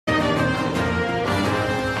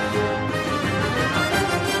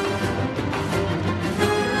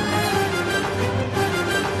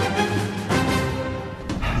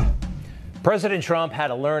President Trump had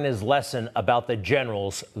to learn his lesson about the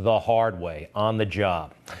generals the hard way, on the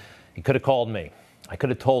job. He could have called me. I could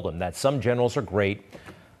have told him that some generals are great,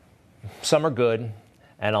 some are good,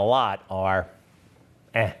 and a lot are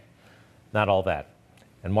not all that.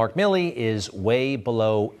 And Mark Milley is way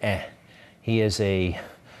below He is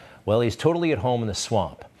he's totally at home in the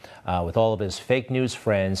swamp. With all of his fake news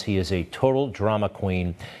friends, he is a total drama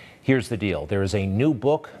queen. Here's the deal. There is a new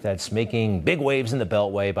book that's making big waves in the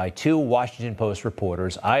Beltway by two Washington Post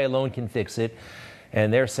reporters. I Alone Can Fix It.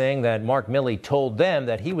 And they're saying that Mark Milley told them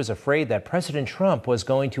that he was afraid that President Trump was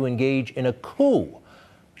going to engage in a coup,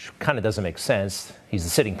 which kind of doesn't make sense. He's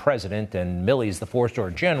the sitting president, and Milley's the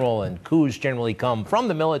four-star general, and coups generally come from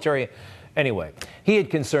the military. Anyway, he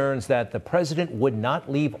had concerns that the president would not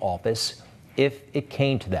leave office if it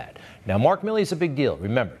came to that. Now, Mark Milley's a big deal.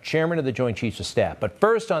 Remember, chairman of the Joint Chiefs of Staff. But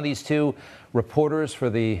first, on these two reporters for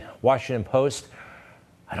the Washington Post,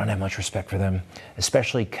 I don't have much respect for them,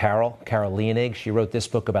 especially Carol Leonig. She wrote this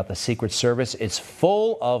book about the Secret Service. It's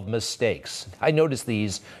full of mistakes. I noticed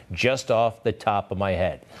these just off the top of my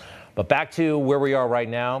head. But back to where we are right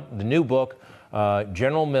now, the new book,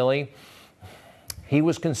 General Milley, he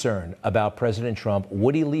was concerned about President Trump.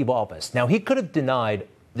 Would he leave office? Now, he could have denied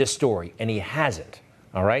this story, and he hasn't.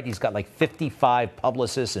 All right. He's got like 55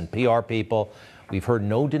 publicists and PR people. We've heard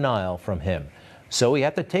no denial from him. So we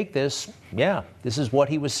have to take this. Yeah, this is what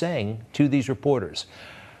he was saying to these reporters.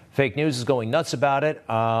 Fake news is going nuts about it.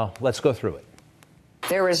 Let's go through it.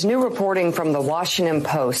 There is new reporting from the Washington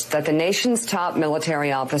Post that the nation's top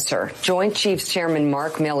military officer, Joint Chiefs Chairman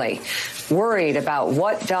Mark Milley, worried about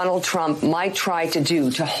what Donald Trump might try to do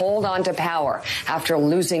to hold on to power after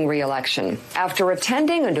losing re-election. After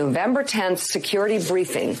attending a November 10th security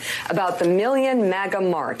briefing about the Million MAGA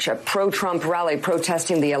March, a pro-Trump rally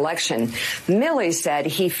protesting the election, Milley said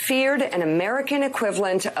he feared an American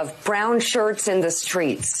equivalent of brown shirts in the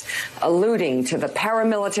streets, alluding to the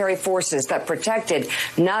paramilitary forces that protected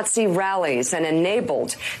Nazi rallies and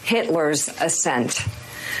enabled Hitler's ascent.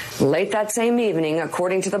 Late that same evening,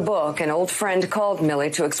 according to the book, an old friend called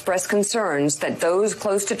Milley to express concerns that those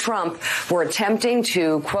close to Trump were attempting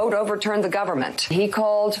to, quote, overturn the government. He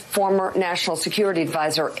called former National Security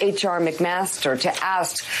Advisor H.R. McMaster to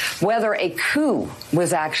ask whether a coup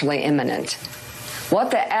was actually imminent.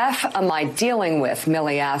 What the F am I dealing with?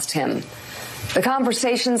 Milley asked him. The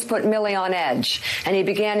conversations put Milley on edge, and he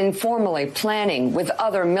began informally planning with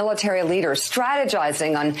other military leaders,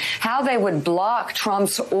 strategizing on how they would block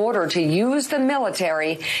Trump's order to use the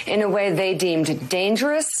military in a way they deemed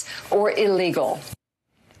dangerous or illegal.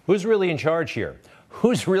 Who's really in charge here?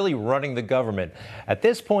 Who's really running the government? At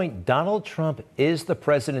this point, Donald Trump is the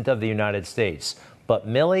president of the United States, but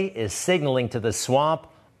Milley is signaling to the swamp,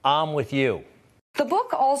 I'm with you. The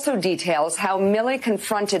book also details how Milley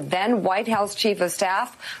confronted then White House Chief of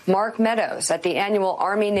Staff Mark Meadows at the annual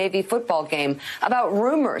Army-Navy football game about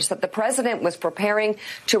rumors that the president was preparing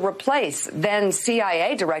to replace then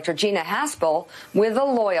CIA Director Gina Haspel with a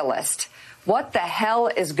loyalist. What the hell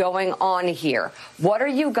is going on here? What are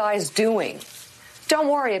you guys doing? Don't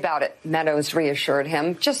worry about it, Meadows reassured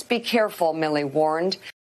him. Just be careful, Milley warned.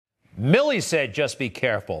 Milley said, just be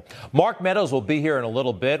careful. Mark Meadows will be here in a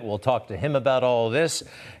little bit. We'll talk to him about all of this.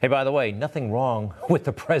 Hey, by the way, nothing wrong with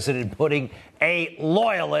the president putting a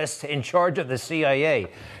loyalist in charge of the CIA.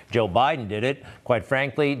 Joe Biden did it. Quite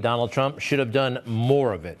frankly, Donald Trump should have done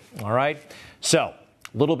more of it. All right. So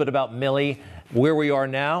a little bit about Milley, where we are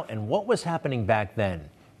now, and what was happening back then.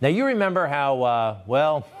 Now, you remember how,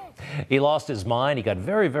 he lost his mind. He got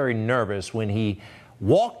very, very nervous when he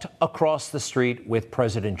walked across the street with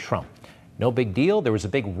President Trump. No big deal. There was a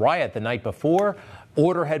big riot the night before.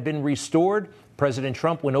 Order had been restored. President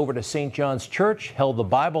Trump went over to St. John's Church, held the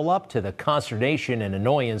Bible up to the consternation and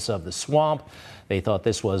annoyance of the swamp. They thought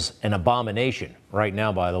this was an abomination. Right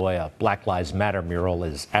now, by the way, a Black Lives Matter mural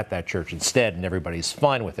is at that church instead, and everybody's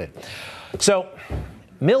fine with it. So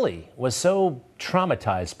Milley was so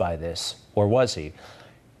traumatized by this, or was he?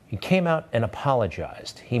 He came out and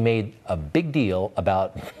apologized. He made a big deal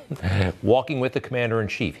about walking with the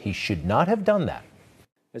commander-in-chief. He should not have done that.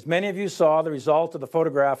 As many of you saw the result of the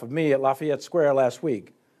photograph of me at Lafayette Square last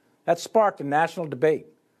week, that sparked a national debate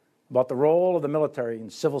about the role of the military in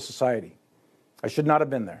civil society. I should not have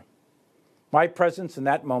been there. My presence in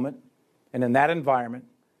that moment and in that environment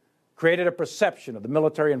created a perception of the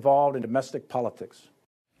military involved in domestic politics.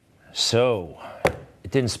 So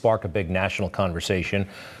It didn't spark a big national conversation.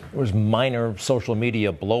 There was minor social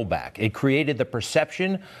media blowback. It created the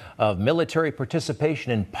perception of military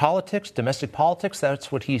participation in politics, domestic politics.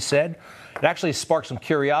 That's what he said. It actually sparked some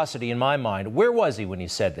curiosity in my mind. Where was he when he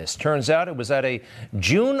said this? Turns out it was at a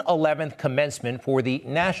June 11th commencement for the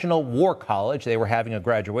National War College. They were having a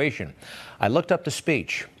graduation. I looked up the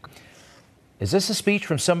speech. Is this a speech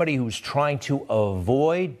from somebody who's trying to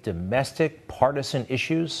avoid domestic partisan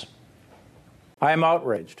issues? I am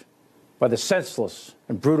outraged by the senseless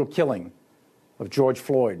and brutal killing of George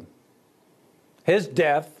Floyd. His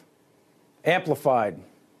death amplified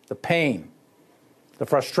the pain, the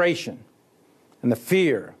frustration, and the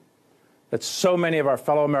fear that so many of our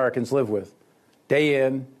fellow Americans live with day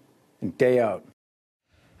in and day out.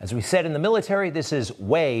 As we said in the military, this is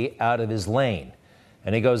way out of his lane.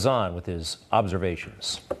 And he goes on with his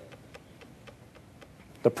observations.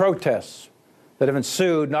 The protests that have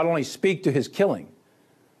ensued not only speak to his killing,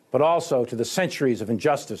 but also to the centuries of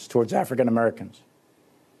injustice towards African Americans.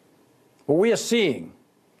 What we are seeing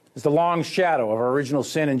is the long shadow of our original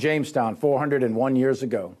sin in Jamestown 401 years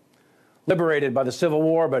ago, liberated by the Civil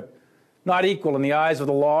War, but not equal in the eyes of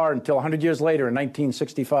the law until 100 years later in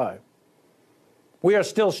 1965. We are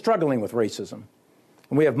still struggling with racism,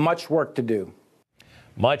 and we have much work to do.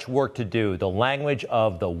 Much work to do. The language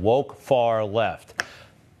of the woke far left.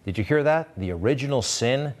 Did you hear that? The original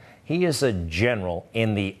sin? He is a general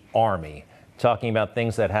in the army, talking about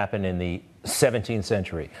things that happened in the 17th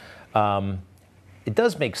century. It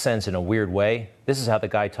does make sense in a weird way. This is how the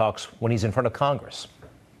guy talks when he's in front of Congress.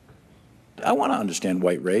 I want to understand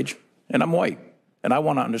white rage, and I'm white, and I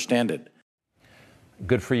want to understand it.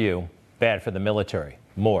 Good for you. Bad for the military.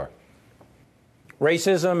 More.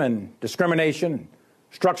 Racism and discrimination,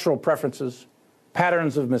 structural preferences,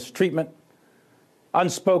 patterns of mistreatment,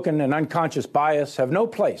 unspoken and unconscious bias have no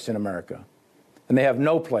place in America, and they have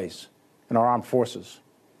no place in our armed forces.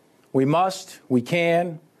 We must, we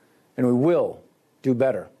can, and we will do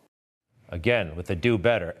better. Again, with the do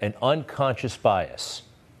better, an unconscious bias.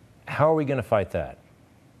 How are we going to fight that?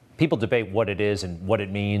 People debate what it is and what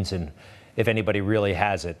it means and if anybody really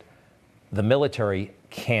has it. The military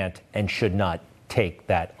can't and should not take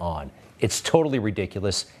that on. It's totally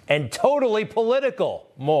ridiculous and totally political.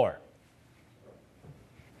 More.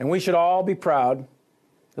 And we should all be proud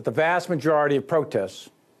that the vast majority of protests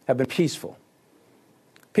have been peaceful.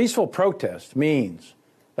 Peaceful protest means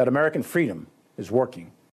that American freedom is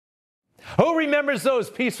working. Who remembers those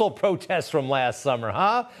peaceful protests from last summer,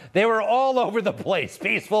 huh? They were all over the place.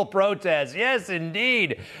 Peaceful protests. Yes,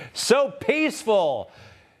 indeed. So peaceful.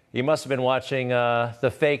 You must have been watching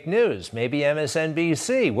the fake news, maybe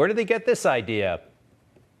MSNBC. Where did they get this idea?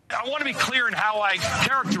 I want to be clear in how I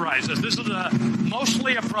characterize this. This is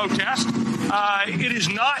mostly a protest. It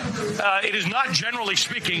is not, generally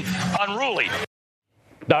speaking, unruly.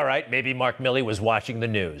 All right, maybe Mark Milley was watching the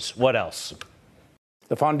news. What else?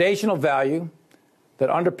 The foundational value that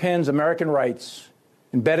underpins American rights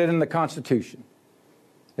embedded in the Constitution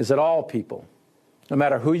is that all people, no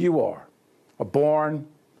matter who you are born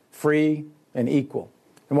free and equal.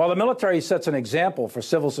 And while the military sets an example for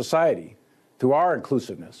civil society through our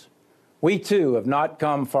inclusiveness, we too have not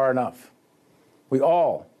come far enough. We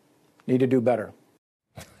all need to do better.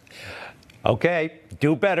 Okay,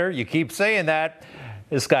 do better. You keep saying that.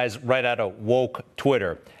 This guy's right out of woke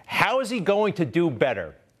Twitter. How is he going to do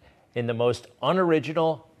better in the most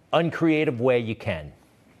unoriginal, uncreative way you can?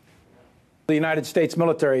 The United States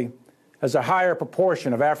military has a higher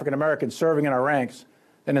proportion of African Americans serving in our ranks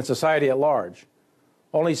than in society at large.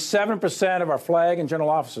 Only 7% of our flag and general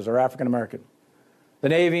officers are African American. The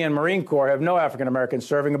Navy and Marine Corps have no African Americans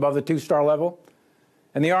serving above the 2-star level,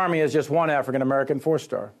 and the Army has just one African American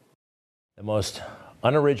 4-star. The most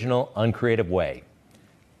unoriginal, uncreative way.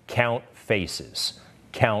 Count faces,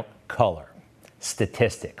 count color,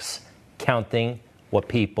 statistics, counting what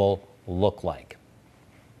people look like.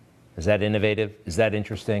 Is that innovative? Is that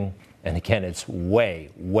interesting? And again, it's way,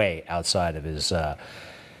 way outside of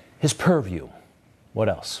his purview. What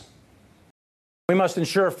else? We must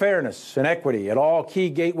ensure fairness and equity at all key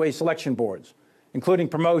gateway selection boards, including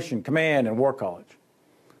promotion, command, and war college.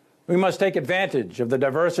 We must take advantage of the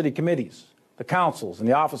diversity committees, the councils, and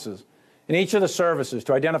the offices in each of the services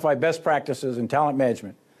to identify best practices in talent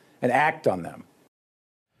management and act on them.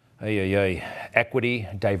 Equity,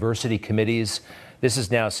 diversity committees. This is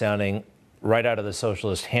now sounding right out of the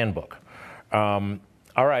Socialist Handbook. All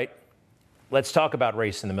right, let's talk about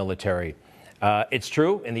race in the military. It's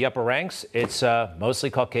true, in the upper ranks, it's mostly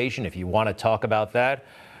Caucasian, if you want to talk about that.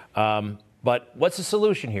 But what's the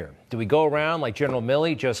solution here? Do we go around like General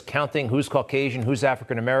Milley, just counting who's Caucasian, who's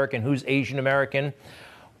African American, who's Asian American?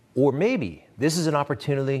 Or maybe this is an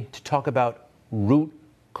opportunity to talk about root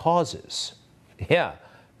causes. Yeah,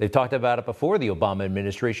 they've talked about it before the Obama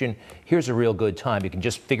administration. Here's a real good time. You can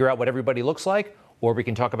just figure out what everybody looks like, or we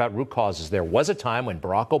can talk about root causes. There was a time when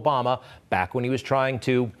Barack Obama, back when he was trying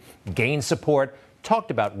to gain support,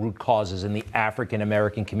 talked about root causes in the African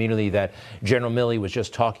American community that General Milley was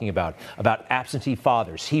just talking about absentee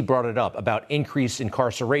fathers. He brought it up, about increased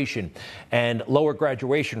incarceration and lower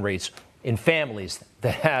graduation rates in families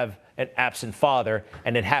that have an absent father,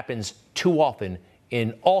 and it happens too often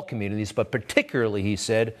in all communities, but particularly, he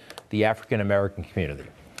said, the African American community.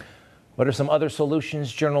 What are some other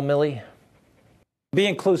solutions, General Milley? Be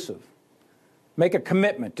inclusive. Make a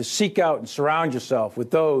commitment to seek out and surround yourself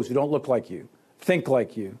with those who don't look like you, think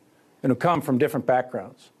like you, and who come from different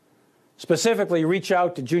backgrounds. Specifically, reach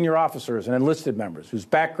out to junior officers and enlisted members whose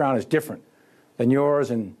background is different than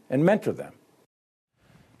yours and mentor them.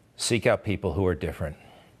 Seek out people who are different.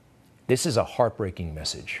 This is a heartbreaking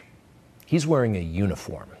message. He's wearing a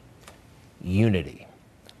uniform. Unity.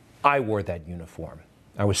 I wore that uniform.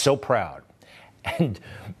 I was so proud. And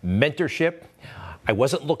mentorship, I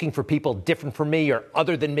wasn't looking for people different from me or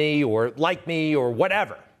other than me or like me or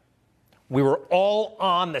whatever. We were all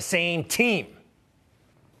on the same team.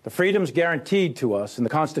 The freedoms guaranteed to us in the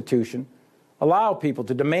Constitution allow people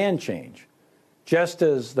to demand change, just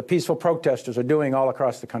as the peaceful protesters are doing all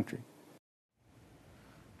across the country.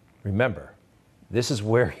 Remember, this is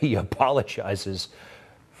where he apologizes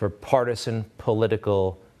for partisan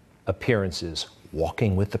political appearances,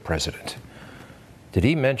 walking with the president. Did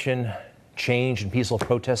he mention change and peaceful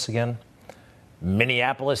protests again?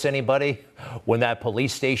 Minneapolis, anybody? When that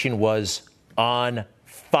police station was on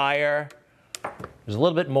fire? There's a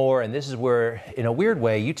little bit more, and this is where, in a weird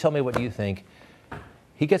way, you tell me what you think,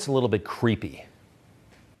 he gets a little bit creepy.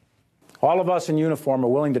 All of us in uniform are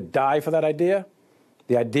willing to die for that idea,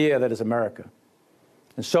 the idea that is America.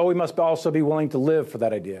 And so we must also be willing to live for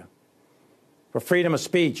that idea. For freedom of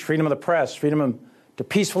speech, freedom of the press, freedom to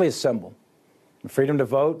peacefully assemble, and freedom to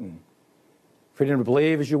vote, and freedom to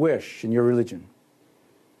believe as you wish in your religion.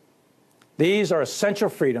 These are essential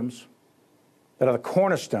freedoms that are the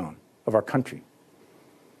cornerstone of our country.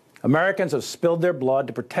 Americans have spilled their blood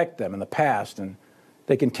to protect them in the past, and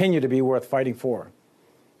they continue to be worth fighting for.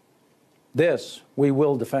 This we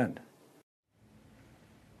will defend.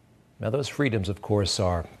 Now, those freedoms, of course,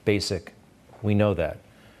 are basic. We know that.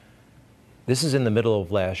 This is in the middle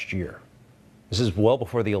of last year. This is well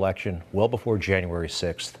before the election, well before January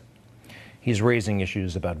 6th. He's raising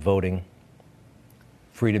issues about voting,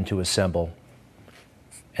 freedom to assemble,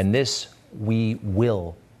 and this we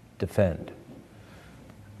will defend.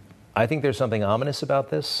 I think there's something ominous about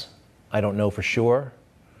this. I don't know for sure,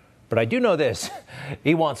 but I do know this.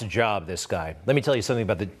 He wants a job, this guy. Let me tell you something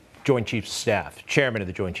about the Joint Chiefs of Staff, chairman of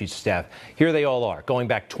the Joint Chiefs of Staff. Here they all are, going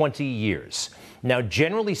back 20 years. Now,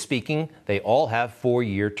 generally speaking, they all have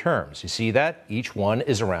 4-year terms. You see that? Each one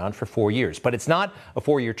is around for 4 years. But it's not a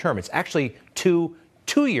 4-year term. It's actually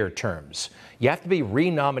two-year terms. You have to be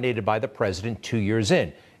renominated by the president 2 years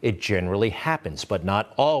in. It generally happens, but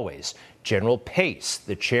not always. General Pace,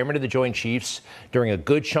 the chairman of the Joint Chiefs during a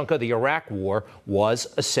good chunk of the Iraq War, was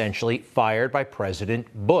essentially fired by President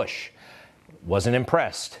Bush. Wasn't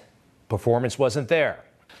impressed. Performance wasn't there.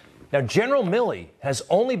 Now, General Milley has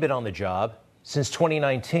only been on the job since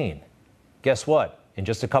 2019. Guess what? In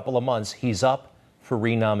just a couple of months, he's up for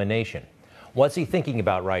renomination. What's he thinking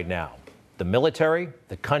about right now? The military,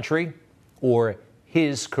 the country, or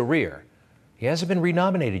his career? He hasn't been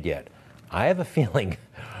renominated yet. I have a feeling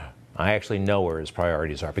I actually know where his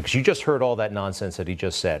priorities are, because you just heard all that nonsense that he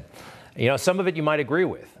just said. You know, some of it you might agree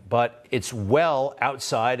with, but it's well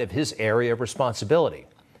outside of his area of responsibility.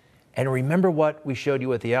 And remember what we showed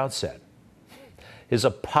you at the outset. His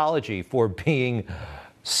apology for being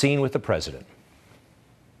seen with the president.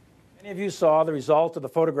 Many of you saw the result of the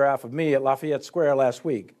photograph of me at Lafayette Square last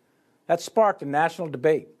week. That sparked a national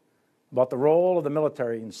debate about the role of the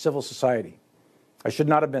military in civil society. I should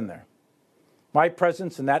not have been there. My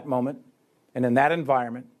presence in that moment and in that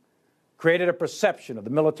environment created a perception of the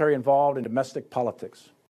military involved in domestic politics.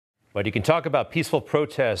 But you can talk about peaceful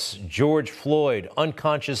protests, George Floyd,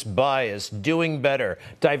 unconscious bias, doing better,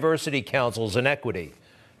 diversity councils, and equity.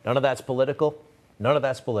 None of that's political. None of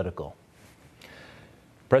that's political.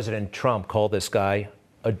 President Trump called this guy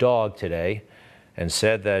a dog today and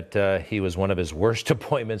said that he was one of his worst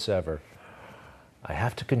appointments ever. I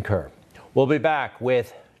have to concur. We'll be back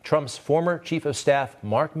with Trump's former chief of staff,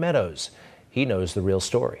 Mark Meadows. He knows the real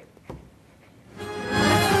story.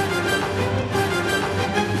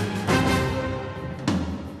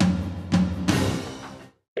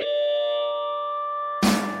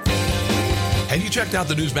 checked out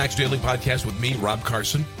the Newsmax Daily Podcast with me, Rob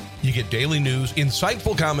Carson? You get daily news,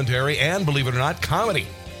 insightful commentary, and, believe it or not, comedy.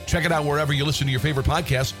 Check it out wherever you listen to your favorite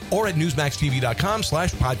podcasts or at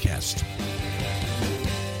newsmaxtv.com/podcast.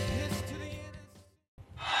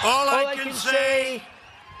 All I can say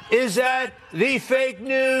is that the fake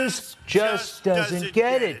news just doesn't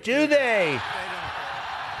get it, do they?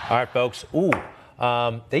 All right, folks.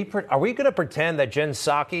 Are we going to pretend that Jen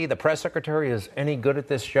Psaki, the press secretary, is any good at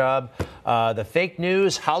this job? The fake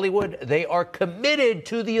news, Hollywood, they are committed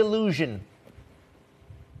to the illusion.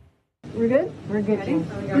 We're good? We're good, Jane.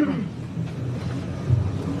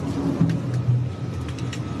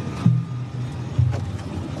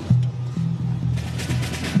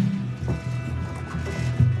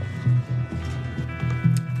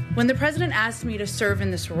 When the president asked me to serve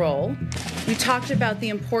in this role, we talked about the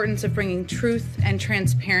importance of bringing truth and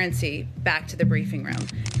transparency back to the briefing room.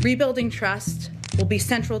 Rebuilding trust will be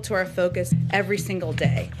central to our focus every single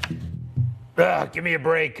day. Give me a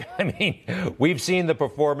break. I mean, we've seen the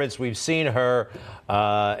performance. We've seen her.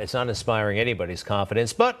 It's not inspiring anybody's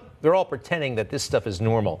confidence, but they're all pretending that this stuff is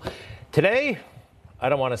normal. Today, I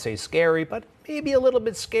don't want to say scary, but maybe a little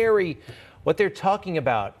bit scary. What they're talking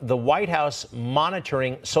about, the White House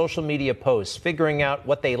monitoring social media posts, figuring out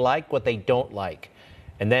what they like, what they don't like.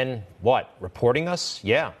 And then what? Reporting us?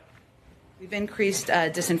 Yeah. We've increased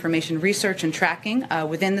disinformation research and tracking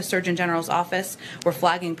within the Surgeon General's office. We're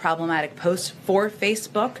flagging problematic posts for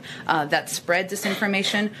Facebook that spread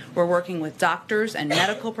disinformation. We're working with doctors and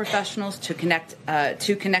medical professionals to connect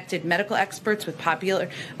to connected medical experts who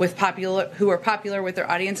are popular with their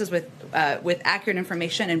audiences with accurate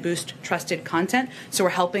information and boost trusted content. So we're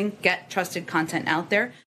helping get trusted content out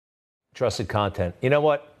there. Trusted content. You know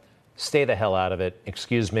what? Stay the hell out of it.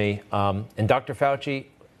 Excuse me. And Dr. Fauci,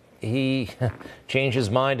 he changed his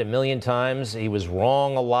mind a million times. He was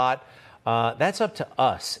wrong a lot. That's up to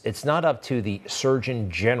us. It's not up to the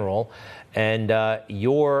Surgeon General and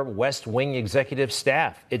your West Wing executive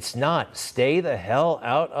staff. It's not. Stay the hell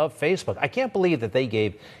out of Facebook. I can't believe that they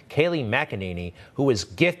gave Kayleigh McEnany, who was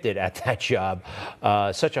gifted at that job,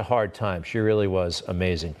 such a hard time. She really was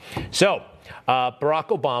amazing. So Barack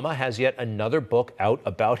Obama has yet another book out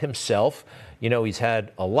about himself. You know, he's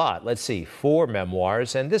had a lot. Let's see, 4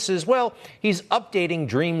 memoirs. And this is, well, he's updating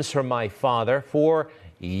Dreams from My Father for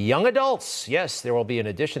young adults. Yes, there will be an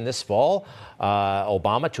edition this fall.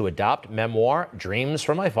 Obama to adopt memoir, Dreams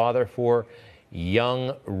from My Father for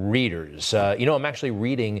young readers. I'm actually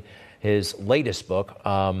reading his latest book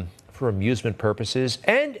for amusement purposes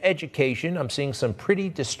and education. I'm seeing some pretty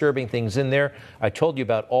disturbing things in there. I told you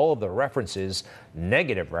about all of the references,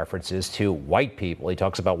 negative references to white people. He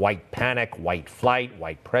talks about white panic, white flight,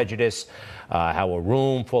 white prejudice, how a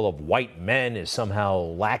room full of white men is somehow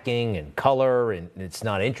lacking in color and it's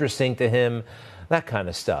not interesting to him, that kind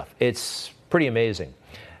of stuff. It's pretty amazing.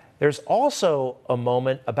 There's also a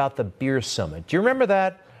moment about the beer summit. Do you remember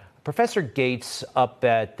that? Professor Gates up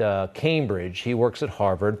at Cambridge, he works at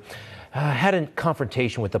Harvard, had a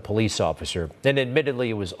confrontation with a police officer. And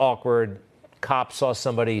admittedly, it was awkward. Cops saw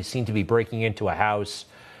somebody seemed to be breaking into a house.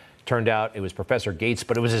 Turned out it was Professor Gates,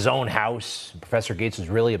 but it was his own house. Professor Gates was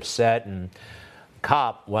really upset, and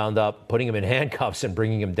cop wound up putting him in handcuffs and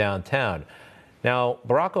bringing him downtown. Now,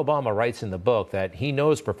 Barack Obama writes in the book that he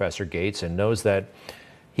knows Professor Gates and knows that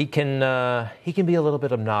he can be a little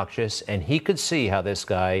bit obnoxious, and he could see how this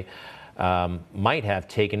guy might have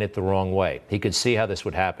taken it the wrong way. He could see how this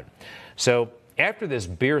would happen. So after this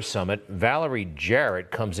beer summit, Valerie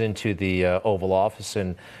Jarrett comes into the Oval Office,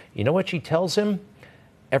 and you know what she tells him?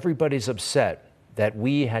 Everybody's upset that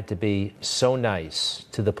we had to be so nice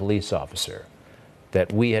to the police officer,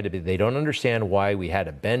 that we had to be, they don't understand why we had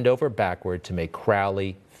to bend over backward to make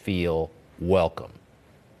Crowley feel welcome.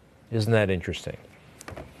 Isn't that interesting?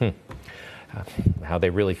 How they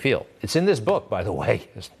really feel. It's in this book, by the way.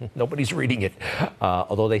 Nobody's reading it,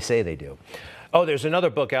 although they say they do. Oh, there's another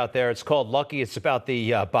book out there. It's called Lucky. It's about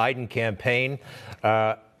the Biden campaign.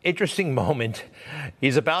 Interesting moment.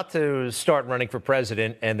 He's about to start running for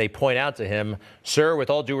president, and they point out to him, sir, with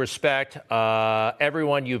all due respect,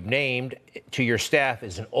 everyone you've named to your staff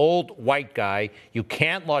is an old white guy. You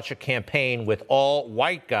can't launch a campaign with all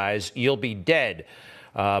white guys. You'll be dead.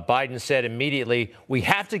 Biden said immediately, we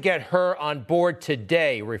have to get her on board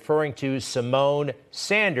today, referring to Simone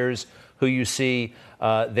Sanders, who you see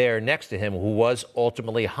there next to him, who was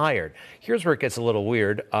ultimately hired. Here's where it gets a little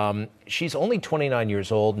weird. She's only 29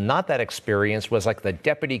 years old, not that experienced, was like the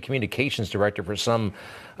deputy communications director for some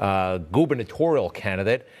gubernatorial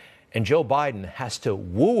candidate. and Joe Biden has to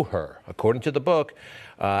woo her, according to the book,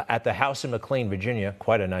 at the house in McLean, Virginia.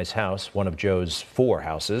 Quite a nice house, one of Joe's 4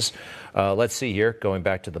 houses. Let's see here, going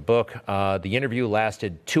back to the book. The interview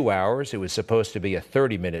lasted 2 hours. It was supposed to be a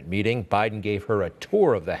 30-minute meeting. Biden gave her a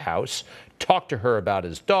tour of the house, talked to her about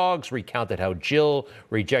his dogs, recounted how Jill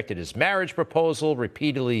rejected his marriage proposal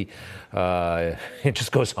repeatedly. It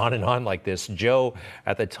just goes on and on like this. Joe,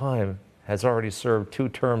 at the time, has already served 2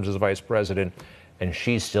 terms as vice president, and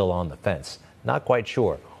she's still on the fence. Not quite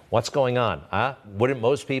sure. What's going on? Wouldn't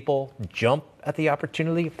most people jump at the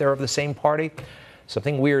opportunity if they're of the same party?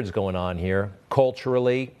 Something weird's going on here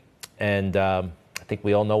culturally, and I think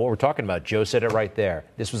we all know what we're talking about. Joe said it right there.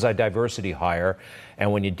 This was a diversity hire,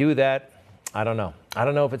 and when you do that, I don't know. I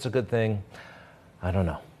don't know if it's a good thing. I don't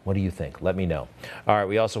know. What do you think? Let me know. All right,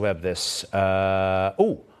 we also have this.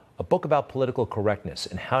 A book about political correctness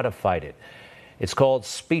and how to fight it. It's called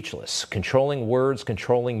Speechless, Controlling Words,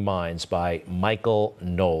 Controlling Minds by Michael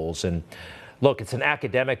Knowles. And look, it's an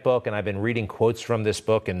academic book, and I've been reading quotes from this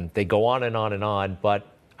book, and they go on and on and on. But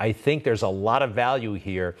I think there's a lot of value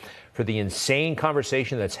here for the insane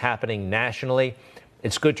conversation that's happening nationally.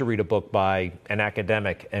 It's good to read a book by an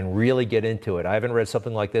academic and really get into it. I haven't read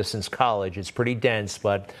something like this since college. It's pretty dense,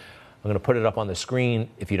 but I'm going to put it up on the screen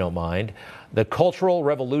if you don't mind. The cultural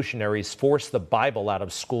revolutionaries forced the Bible out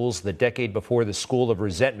of schools the decade before the School of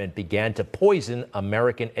Resentment began to poison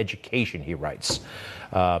American education, he writes.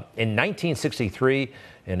 In 1963,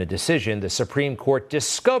 in a decision, the Supreme Court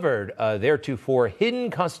discovered a theretofore hidden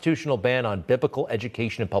constitutional ban on biblical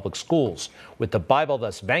education in public schools. With the Bible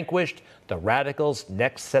thus vanquished, the radicals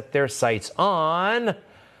next set their sights on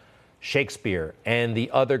Shakespeare and the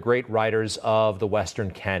other great writers of the Western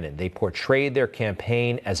canon. They portrayed their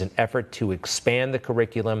campaign as an effort to expand the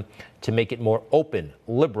curriculum to make it more open,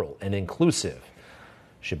 liberal, and inclusive.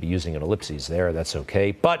 Should be using an ellipses there, that's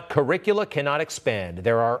okay. But curricula cannot expand.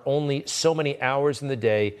 There are only so many hours in the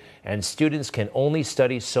day, and students can only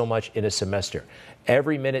study so much in a semester.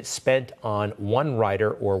 Every minute spent on one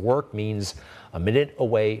writer or work means a minute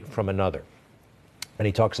away from another. And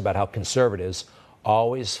he talks about how conservatives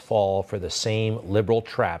always fall for the same liberal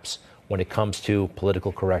traps when it comes to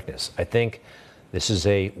political correctness. I think this is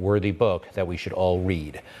a worthy book that we should all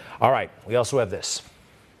read. All right, we also have this.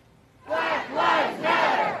 Black Lives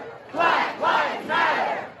Matter! Black Lives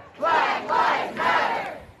Matter! Black Lives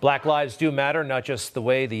Matter! Black lives do matter, not just the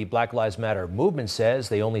way the Black Lives Matter movement says.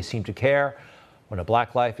 They only seem to care when a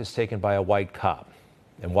black life is taken by a white cop.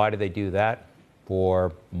 And why do they do that?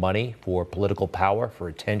 For money, for political power, for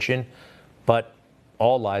attention. But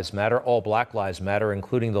all lives matter, all black lives matter,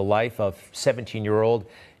 including the life of 17-year-old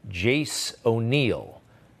Jace O'Neill.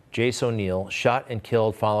 Jace O'Neill shot and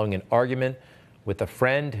killed following an argument with a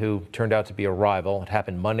friend who turned out to be a rival. It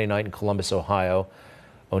happened Monday night in Columbus, Ohio.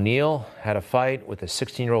 O'Neill had a fight with a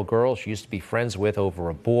 16-year-old girl she used to be friends with over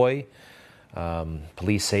a boy.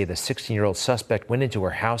 Police say the 16-year-old suspect went into her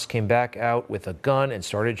house, came back out with a gun, and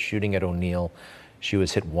started shooting at O'Neill. She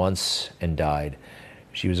was hit once and died.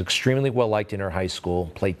 She was extremely well-liked in her high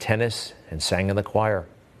school, played tennis, and sang in the choir.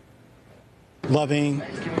 Loving,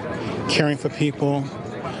 caring for people,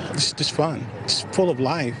 just fun, just full of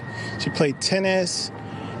life. She played tennis,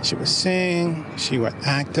 she would sing, she would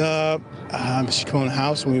act up. She'd come in the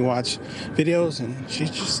house and we watch videos, and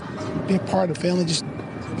she'd just be a part of the family.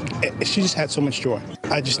 She just had so much joy.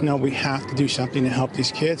 I just know we have to do something to help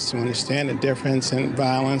these kids to understand the difference in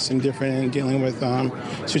violence and different in dealing with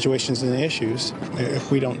situations and issues.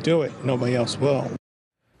 If we don't do it, nobody else will.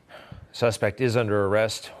 Suspect is under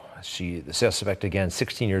arrest. The suspect, again,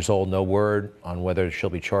 16 years old. No word on whether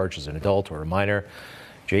she'll be charged as an adult or a minor.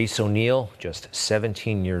 Jace O'Neill, just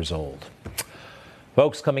 17 years old.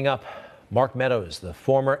 Folks, coming up, Mark Meadows, the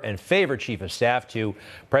former and favorite chief of staff to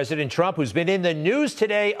President Trump, who's been in the news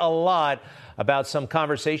today a lot about some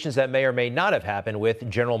conversations that may or may not have happened with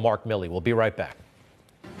General Mark Milley. We'll be right back.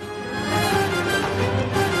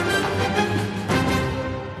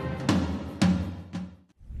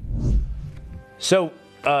 So,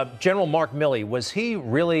 General Mark Milley, was he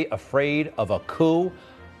really afraid of a coup?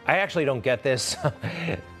 I actually don't get this.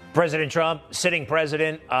 President Trump, sitting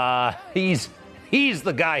president, He's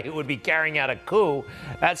the guy who would be carrying out a coup.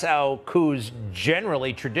 That's how coups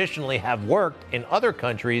generally, traditionally have worked in other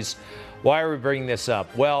countries. Why are we bringing this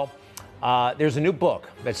up? Well, there's a new book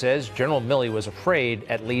that says General Milley was afraid,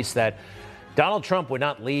 at least, that Donald Trump would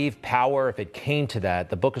not leave power if it came to that.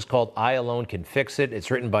 The book is called I Alone Can Fix It.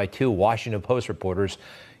 It's written by 2 Washington Post reporters.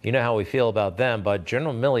 You know how we feel about them, but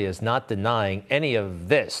General Milley is not denying any of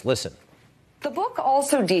this. Listen. The book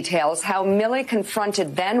also details how Milley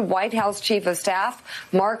confronted then White House Chief of Staff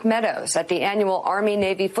Mark Meadows at the annual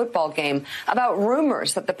Army-Navy football game about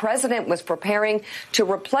rumors that the president was preparing to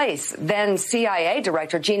replace then CIA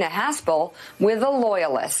Director Gina Haspel with a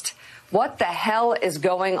loyalist. What the hell is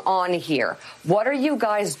going on here? What are you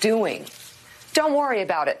guys doing? Don't worry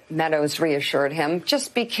about it, Meadows reassured him.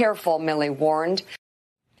 Just be careful, Milley warned.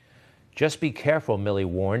 Just be careful, Milley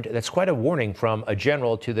warned. That's quite a warning from a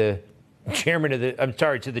general to the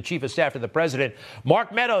to the chief of staff to the president.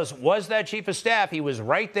 Mark Meadows was that chief of staff. He was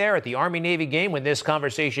right there at the Army-Navy game when this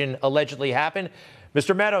conversation allegedly happened.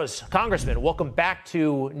 Mr. Meadows, Congressman, welcome back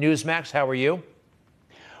to Newsmax. How are you?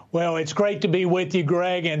 Well, it's great to be with you,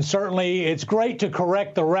 Greg, and certainly it's great to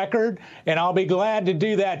correct the record, and I'll be glad to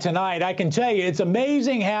do that tonight. I can tell you, it's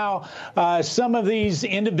amazing how some of these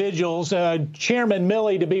individuals, Chairman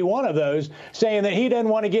Milley to be one of those, saying that he doesn't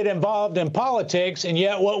want to get involved in politics, and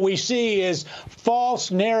yet what we see is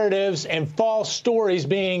false narratives and false stories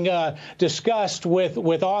being discussed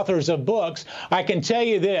with authors of books. I can tell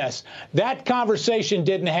you this, that conversation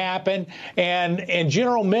didn't happen, and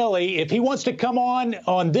General Milley, if he wants to come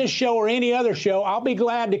on this show or any other show, I'll be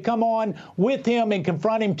glad to come on with him and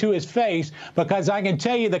confront him to his face, because I can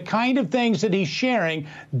tell you the kind of things that he's sharing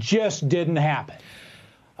just didn't happen.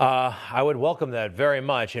 I would welcome that very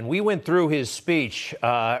much. And we went through his speech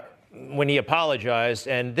when he apologized,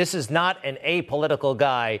 and this is not an apolitical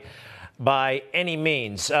guy by any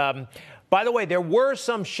means. By the way, there were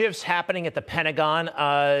some shifts happening at the Pentagon.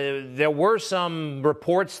 There were some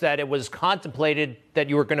reports that it was contemplated that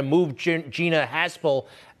you were going to move Gina Haspel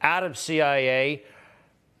out of CIA.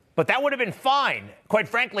 But that would have been fine. Quite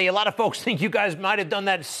frankly, a lot of folks think you guys might have done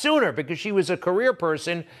that sooner because she was a career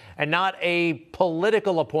person and not a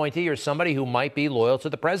political appointee or somebody who might be loyal to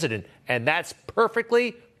the president. And that's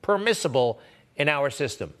perfectly permissible in our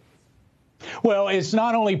system. Well, it's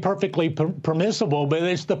not only perfectly permissible, but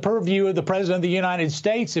it's the purview of the president of the United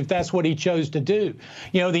States if that's what he chose to do.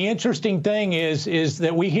 You know, the interesting thing is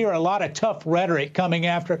that we hear a lot of tough rhetoric coming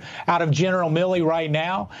out of General Milley right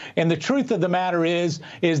now. And the truth of the matter is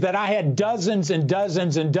that I had dozens and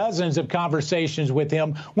dozens and dozens of conversations with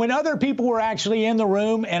him when other people were actually in the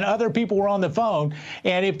room and other people were on the phone.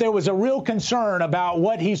 And if there was a real concern about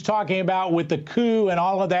what he's talking about with the coup and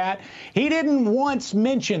all of that, he didn't once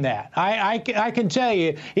mention that. I can tell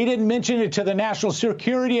you, he didn't mention it to the National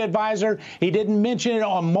Security Advisor. He didn't mention it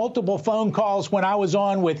on multiple phone calls when I was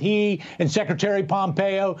on with he and Secretary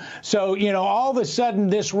Pompeo. So, you know, all of a sudden,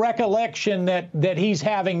 this recollection that he's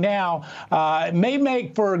having now may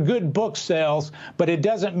make for good book sales, but it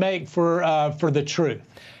doesn't make for the truth.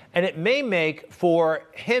 And it may make for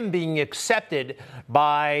him being accepted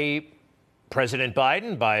by President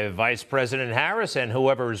Biden, by Vice President Harris, and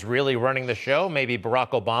whoever is really running the show, maybe Barack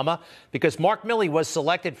Obama, because Mark Milley was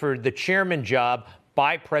selected for the chairman job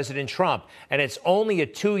by President Trump, and it's only a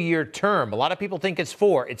 2-year term. A lot of people think it's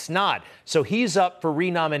 4. It's not. So he's up for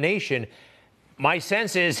renomination. My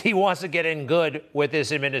sense is he wants to get in good with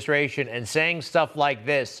this administration, and saying stuff like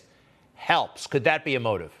this helps. Could that be a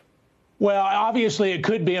motive? Well, obviously, it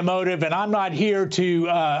could be a motive, and I'm not here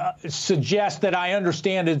to suggest that I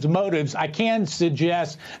understand his motives. I can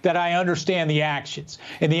suggest that I understand the actions.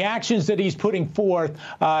 And the actions that he's putting forth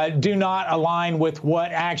do not align with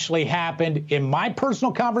what actually happened in my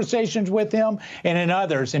personal conversations with him and in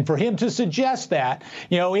others. And for him to suggest that,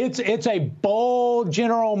 you know, it's a bold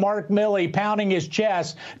General Mark Milley pounding his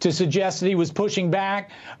chest to suggest that he was pushing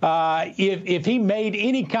back. If he made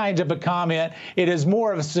any kind of a comment, it is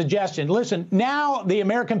more of a suggestion. Listen, now the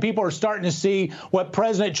American people are starting to see what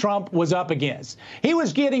President Trump was up against. He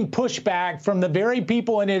was getting pushback from the very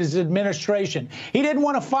people in his administration. He didn't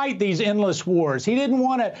want to fight these endless wars. He didn't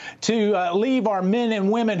want to leave our men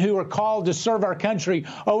and women who are called to serve our country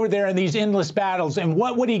over there in these endless battles. And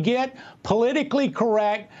what would he get? Politically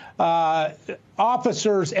correct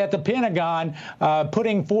officers at the Pentagon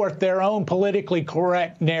putting forth their own politically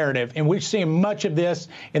correct narrative. And we've seen much of this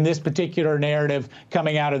in this particular narrative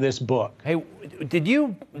coming out of this book. Hey, did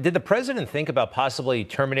the president think about possibly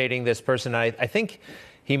terminating this person? I think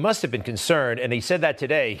he must have been concerned, and he said that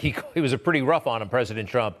today. He was a pretty rough on him, President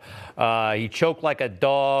Trump. He choked like a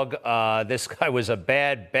dog. This guy was a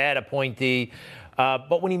bad appointee.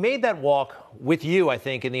 But when he made that walk with you, I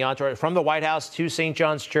think, in the entourage from the White House to St.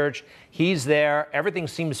 John's Church, he's there. Everything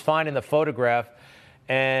seems fine in the photograph.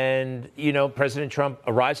 And, you know, President Trump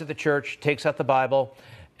arrives at the church, takes out the Bible,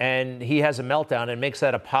 and he has a meltdown and makes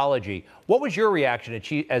that apology. What was your reaction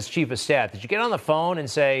as chief of staff? Did you get on the phone and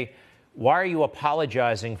say, why are you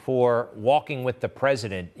apologizing for walking with the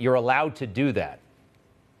president? You're allowed to do that.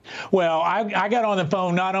 Well, I got on the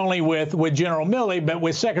phone not only with General Milley, but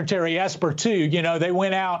with Secretary Esper, too. You know, they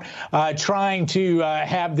went out trying to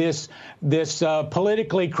have this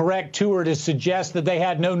politically correct tour to suggest that they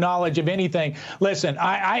had no knowledge of anything. Listen,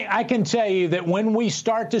 I can tell you that when we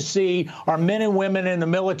start to see our men and women in the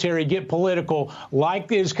military get political,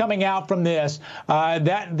 like is coming out from this,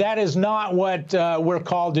 that is not what we're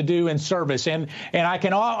called to do in service. And I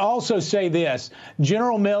can also say this: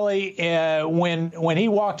 General Milley, when he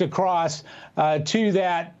walked across to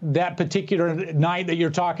that particular night that you're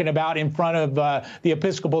talking about in front of the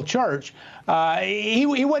Episcopal Church, he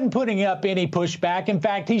wasn't putting up any pushback. In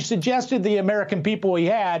fact, he suggested the American people he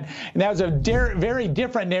had, and that was a very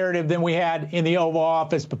different narrative than we had in the Oval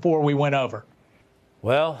Office before we went over.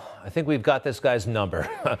 Well, I think we've got this guy's number.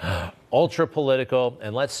 Ultra political,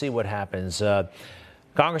 and let's see what happens.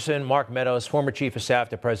 Congressman Mark Meadows, former chief of staff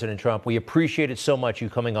to President Trump, we appreciate it so much you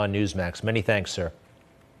coming on Newsmax. Many thanks, sir.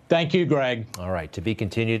 Thank you, Greg. All right, to be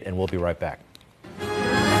continued, and we'll be right back.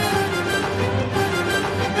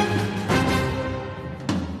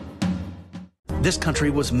 This country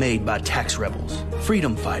was made by tax rebels,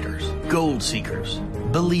 freedom fighters, gold seekers,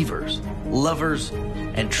 believers, lovers,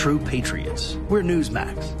 and true patriots. We're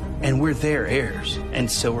Newsmax, and we're their heirs,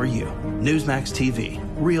 and so are you. Newsmax TV,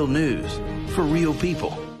 real news for real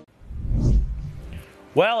people.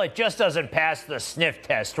 Well, it just doesn't pass the sniff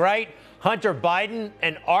test, right? Hunter Biden,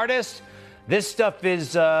 an artist. This stuff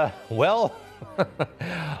is, are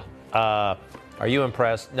you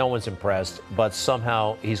impressed? No one's impressed, but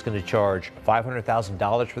somehow he's going to charge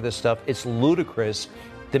 $500,000 for this stuff. It's ludicrous.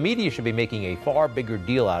 The media should be making a far bigger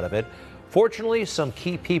deal out of it. Fortunately, some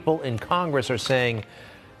key people in Congress are saying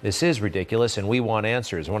this is ridiculous and we want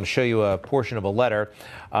answers. I want to show you a portion of a letter.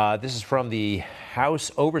 This is from the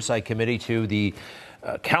House Oversight Committee to the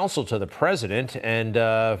counsel to the president, and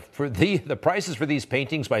for the prices for these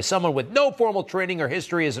paintings by someone with no formal training or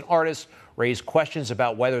history as an artist raise questions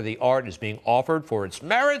about whether the art is being offered for its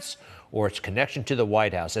merits or its connection to the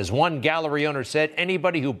White House. As one gallery owner said,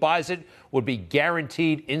 anybody who buys it would be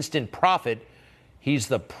guaranteed instant profit. He's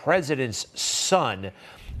the president's son.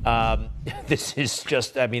 This is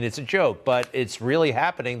just, I mean, it's a joke, but it's really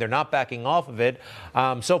happening. They're not backing off of it.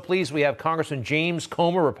 So pleased we have Congressman James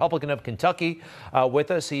Comer, Republican of Kentucky,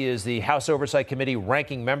 with us. He is the House Oversight Committee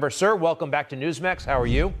ranking member. Sir, welcome back to Newsmax. How are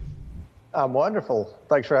you? I'm wonderful.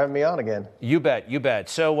 Thanks for having me on again. You bet. You bet.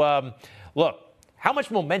 So, look, how much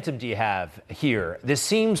momentum do you have here? This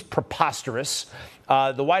seems preposterous.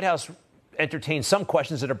 The White House entertained some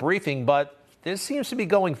questions at a briefing, but this seems to be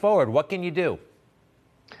going forward. What can you do?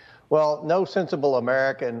 Well, no sensible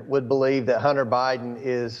American would believe that Hunter Biden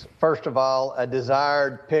is, first of all, a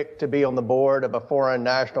desired pick to be on the board of a foreign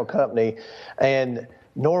national company, and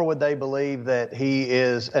nor would they believe that he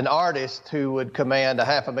is an artist who would command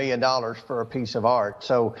 $500,000 for a piece of art.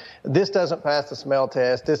 So this doesn't pass the smell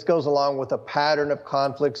test. This goes along with a pattern of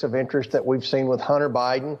conflicts of interest that we've seen with Hunter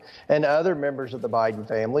Biden and other members of the Biden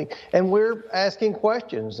family. And we're asking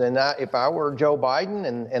questions. And if I were Joe Biden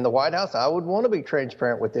and the White House, I would want to be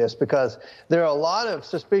transparent with this, because there are a lot of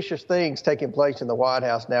suspicious things taking place in the White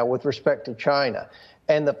House now with respect to China.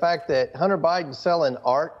 And the fact that Hunter Biden's selling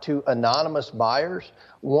art to anonymous buyers,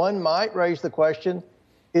 one might raise the question,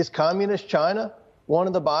 is Communist China one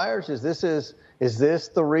of the buyers? Is this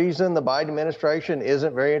the reason the Biden administration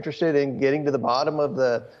isn't very interested in getting to the bottom of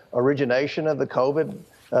the origination of the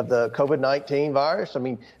COVID-19 virus? I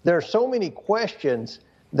mean, there are so many questions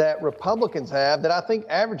that Republicans have that I think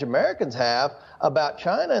average Americans have about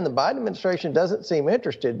China, and the Biden administration doesn't seem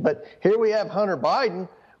interested. But here we have Hunter Biden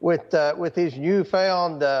with his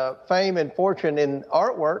newfound fame and fortune in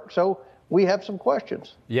artwork, so we have some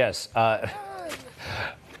questions. Yes.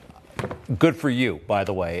 Good for you, by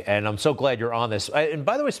the way, and I'm so glad you're on this. And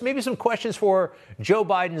by the way, maybe some questions for Joe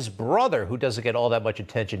Biden's brother, who doesn't get all that much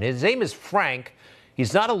attention. His name is Frank.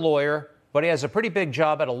 He's not a lawyer, but he has a pretty big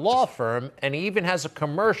job at a law firm, and he even has a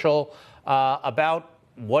commercial about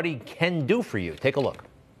what he can do for you. Take a look.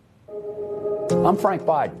 I'm Frank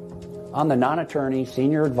Biden. I'm the non-attorney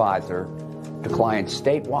senior advisor to clients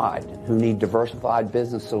statewide who need diversified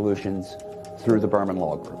business solutions through the Berman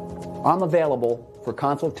Law Group. I'm available for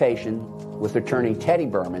consultation with attorney Teddy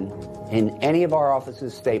Berman in any of our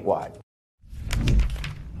offices statewide.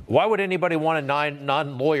 Why would anybody want a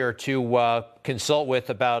non-lawyer to consult with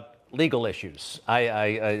about legal issues?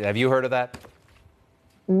 Have you heard of that?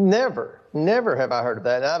 Never have I heard of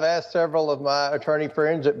that. And I've asked several of my attorney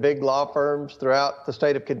friends at big law firms throughout the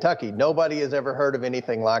state of Kentucky. Nobody has ever heard of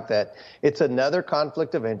anything like that. It's another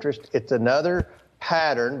conflict of interest. It's another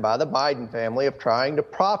pattern by the Biden family of trying to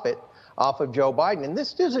profit off of Joe Biden. And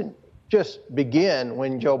this isn't just begin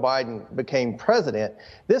when Joe Biden became president.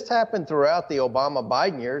 This happened throughout the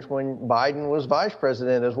Obama-Biden years when Biden was vice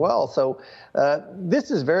president as well. So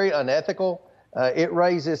this is very unethical. It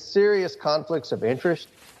raises serious conflicts of interest.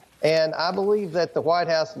 And I believe that the White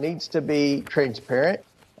House needs to be transparent.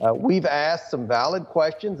 We've asked some valid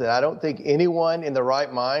questions that I don't think anyone in the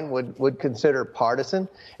right mind would consider partisan,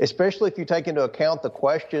 especially if you take into account the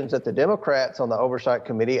questions that the Democrats on the Oversight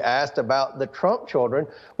Committee asked about the Trump children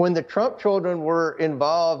when the Trump children were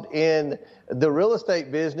involved in the real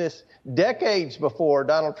estate business decades before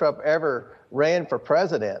Donald Trump ever ran for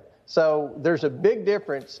president. So there's a big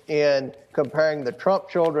difference in comparing the Trump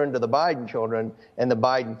children to the Biden children and the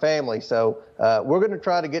Biden family. So we're going to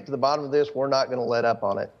try to get to the bottom of this. We're not going to let up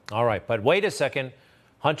on it. All right. But wait a second.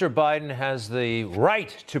 Hunter Biden has the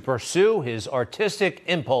right to pursue his artistic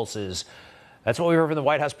impulses. That's what we heard from the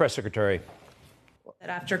White House press secretary. That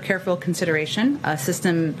after careful consideration, a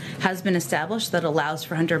system has been established that allows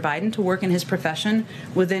for Hunter Biden to work in his profession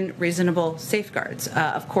within reasonable safeguards.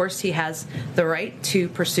 Of course, he has the right to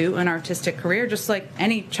pursue an artistic career, just like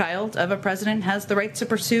any child of a president has the right to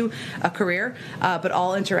pursue a career. But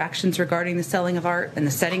all interactions regarding the selling of art and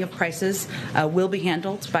the setting of prices will be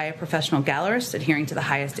handled by a professional gallerist adhering to the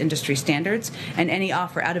highest industry standards. And any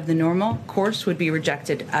offer out of the normal course would be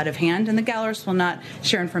rejected out of hand. And the gallerist will not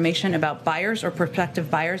share information about buyers or prospective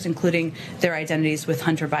buyers, including their identities with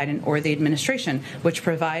Hunter Biden or the administration, which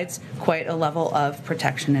provides quite a level of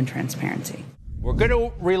protection and transparency. We're going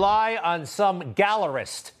to rely on some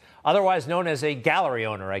gallerist, otherwise known as a gallery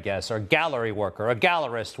owner, I guess, or gallery worker. A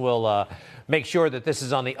gallerist will make sure that this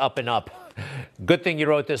is on the up and up. Good thing you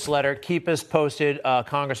wrote this letter. Keep us posted,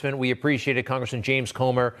 Congressman. We appreciate it. Congressman James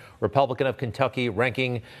Comer, Republican of Kentucky,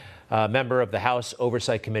 ranking member of the House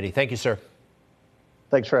Oversight Committee. Thank you, sir.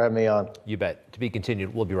 Thanks for having me on. You bet. To be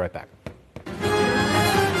continued. We'll be right back.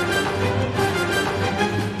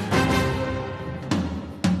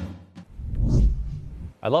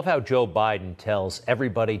 I love how Joe Biden tells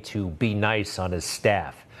everybody to be nice on his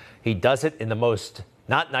staff. He does it in the most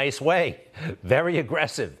not nice way, very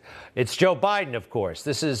aggressive. It's Joe Biden, of course.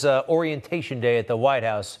 This is orientation day at the White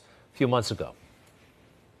House a few months ago.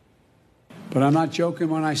 But I'm not joking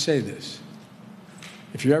when I say this.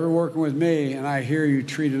 If you're ever working with me and I hear you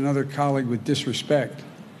treat another colleague with disrespect,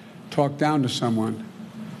 talk down to someone,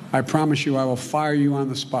 I promise you I will fire you on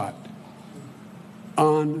the spot.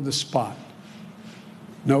 On the spot.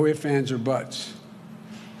 No ifs, ands, or buts.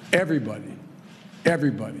 Everybody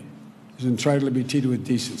is entitled to be treated with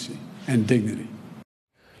decency and dignity.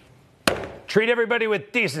 Treat everybody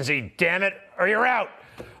with decency, damn it, or you're out.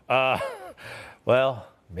 Well,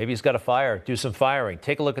 maybe he's got to do some firing.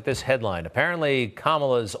 Take a look at this headline. Apparently,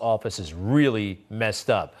 Kamala's office is really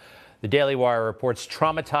messed up. The Daily Wire reports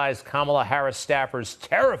traumatized Kamala Harris staffers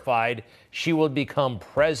terrified she will become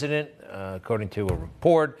president. According to a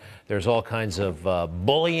report, there's all kinds of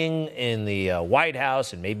bullying in the White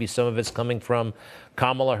House, and maybe some of it's coming from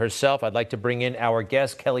Kamala herself. I'd like to bring in our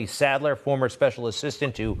guest, Kelly Sadler, former special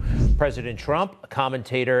assistant to President Trump,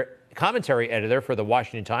 commentary editor for the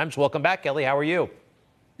Washington Times. Welcome back, Kelly. How are you?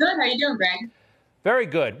 Good. How are you doing, Greg? Very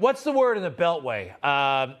good. What's the word in the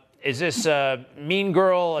Beltway? Is this mean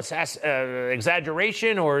girl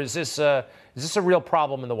exaggeration, or is this a real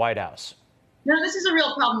problem in the White House? No, this is a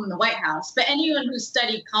real problem in the White House. But anyone who's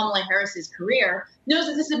studied Kamala Harris's career knows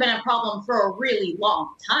that this has been a problem for a really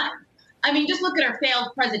long time. I mean, just look at her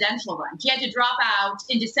failed presidential run. She had to drop out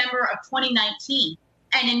in December of 2019.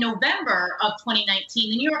 And in November of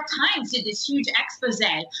 2019, the New York Times did this huge expose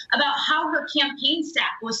about how her campaign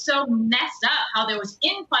staff was so messed up, how there was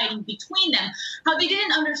infighting between them, how they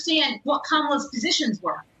didn't understand what Kamala's positions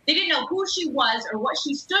were. They didn't know who she was or what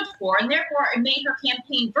she stood for, and therefore it made her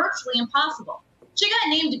campaign virtually impossible. She got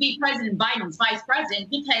named to be President Biden's vice president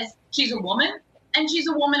because she's a woman and she's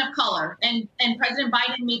a woman of color. And President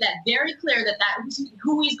Biden made that very clear that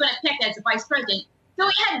who he's going to pick as the vice president. So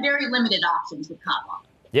he had very limited options with Kamala.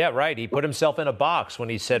 Yeah, right. He put himself in a box when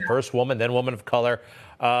he said first woman, then woman of color.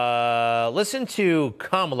 Listen to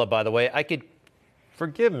Kamala, by the way.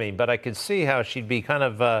 Forgive me, but I could see how she'd be kind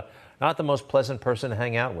of not the most pleasant person to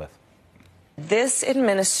hang out with. This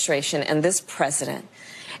administration and this president,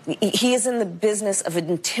 he is in the business of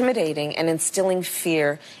intimidating and instilling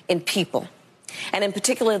fear in people, and in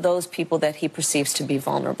particular those people that he perceives to be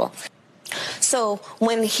vulnerable. So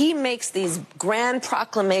when he makes these grand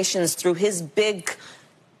proclamations through his big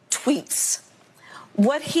tweets,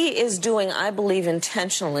 what he is doing, I believe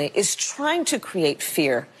intentionally, is trying to create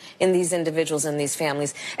fear in these individuals and these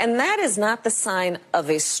families. And that is not the sign of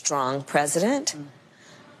a strong president.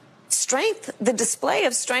 strength, the display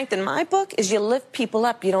of strength in my book is you lift people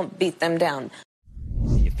up, you don't beat them down.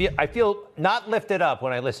 I feel not lifted up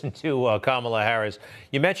when I listen to Kamala Harris.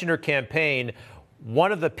 You mentioned her campaign.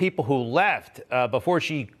 One of the people who left before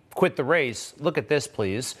she quit the race, look at this,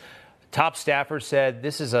 please. Top staffer said,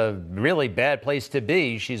 this is a really bad place to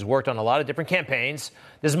be. She's worked on a lot of different campaigns.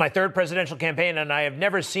 This is my third presidential campaign, and I have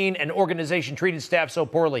never seen an organization treated staff so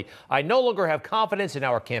poorly. I no longer have confidence in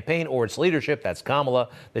our campaign or its leadership. That's Kamala.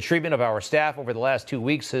 The treatment of our staff over the last 2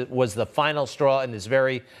 weeks was the final straw in this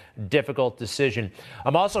very difficult decision.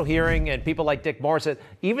 I'm also hearing, and people like Dick Morris, that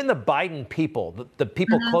even the Biden people, the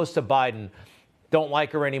people close to Biden, don't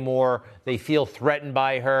like her anymore. They feel threatened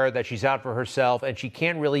by her, that she's out for herself, and she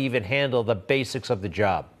can't really even handle the basics of the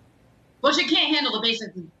job. Well, she can't handle the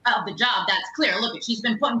basics of the job. That's clear. Look, she's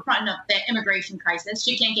been put in front of the immigration crisis.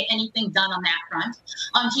 She can't get anything done on that front.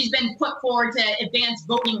 She's been put forward to advance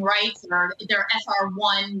voting rights or their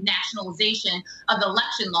SR1 nationalization of the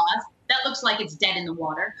election laws. That looks like it's dead in the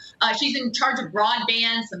water. She's in charge of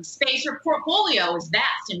broadband, some space. Her portfolio is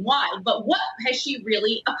vast and wide, but what has she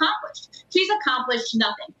really accomplished? She's accomplished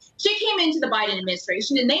nothing. She came into the Biden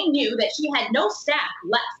administration and they knew that she had no staff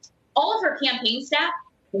left. All of her campaign staff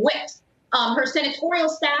quit. Her senatorial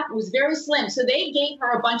staff was very slim, so they gave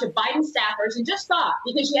her a bunch of Biden staffers and just thought,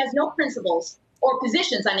 because she has no principles or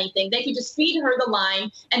positions on anything, they could just feed her the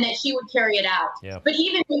line and that she would carry it out. Yeah. But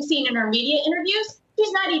even we've seen in her media interviews,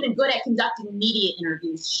 she's not even good at conducting media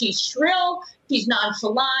interviews. She's shrill, she's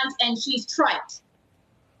nonchalant, and she's trite.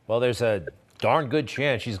 Well, there's a darn good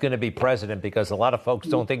chance she's going to be president because a lot of folks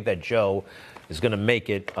don't think that Joe is going to make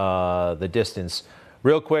it the distance.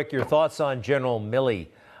 Real quick, your thoughts on General Milley.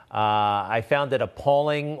 I found it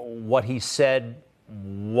appalling what he said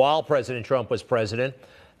while President Trump was president,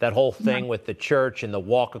 that whole thing with the church and the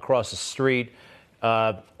walk across the street.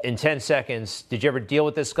 In 10 seconds, did you ever deal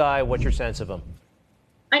with this guy? What's your sense of him?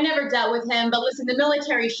 I never dealt with him, but listen, the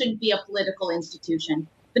military shouldn't be a political institution.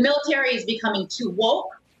 The military is becoming too woke.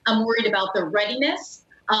 I'm worried about the readiness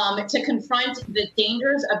to confront the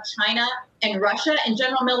dangers of China and Russia, and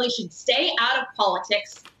General Milley should stay out of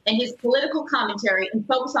politics and his political commentary and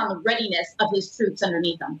focus on the readiness of his troops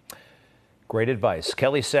underneath him. Great advice.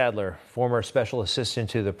 Kelly Sadler, former special assistant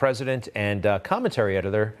to the president and commentary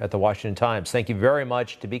editor at the Washington Times. Thank you very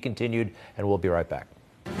much. To be continued, and we'll be right back.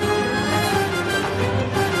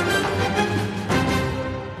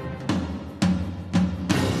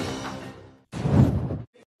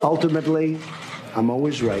 Ultimately, I'm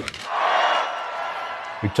always right.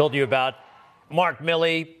 We told you about Mark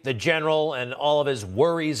Milley, the general, and all of his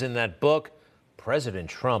worries in that book. President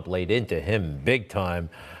Trump laid into him big time.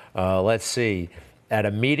 Let's see. At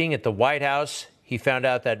a meeting at the White House, he found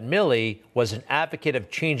out that Milley was an advocate of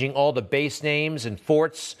changing all the base names and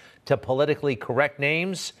forts to politically correct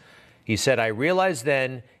names. He said, I realized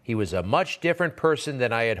then he was a much different person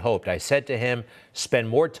than I had hoped. I said to him, spend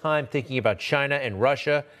more time thinking about China and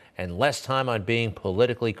Russia and less time on being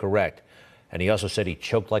politically correct. And he also said he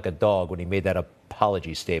choked like a dog when he made that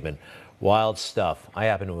apology statement. Wild stuff. I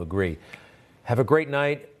happen to agree. Have a great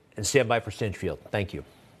night and stand by for Stinchfield. Thank you.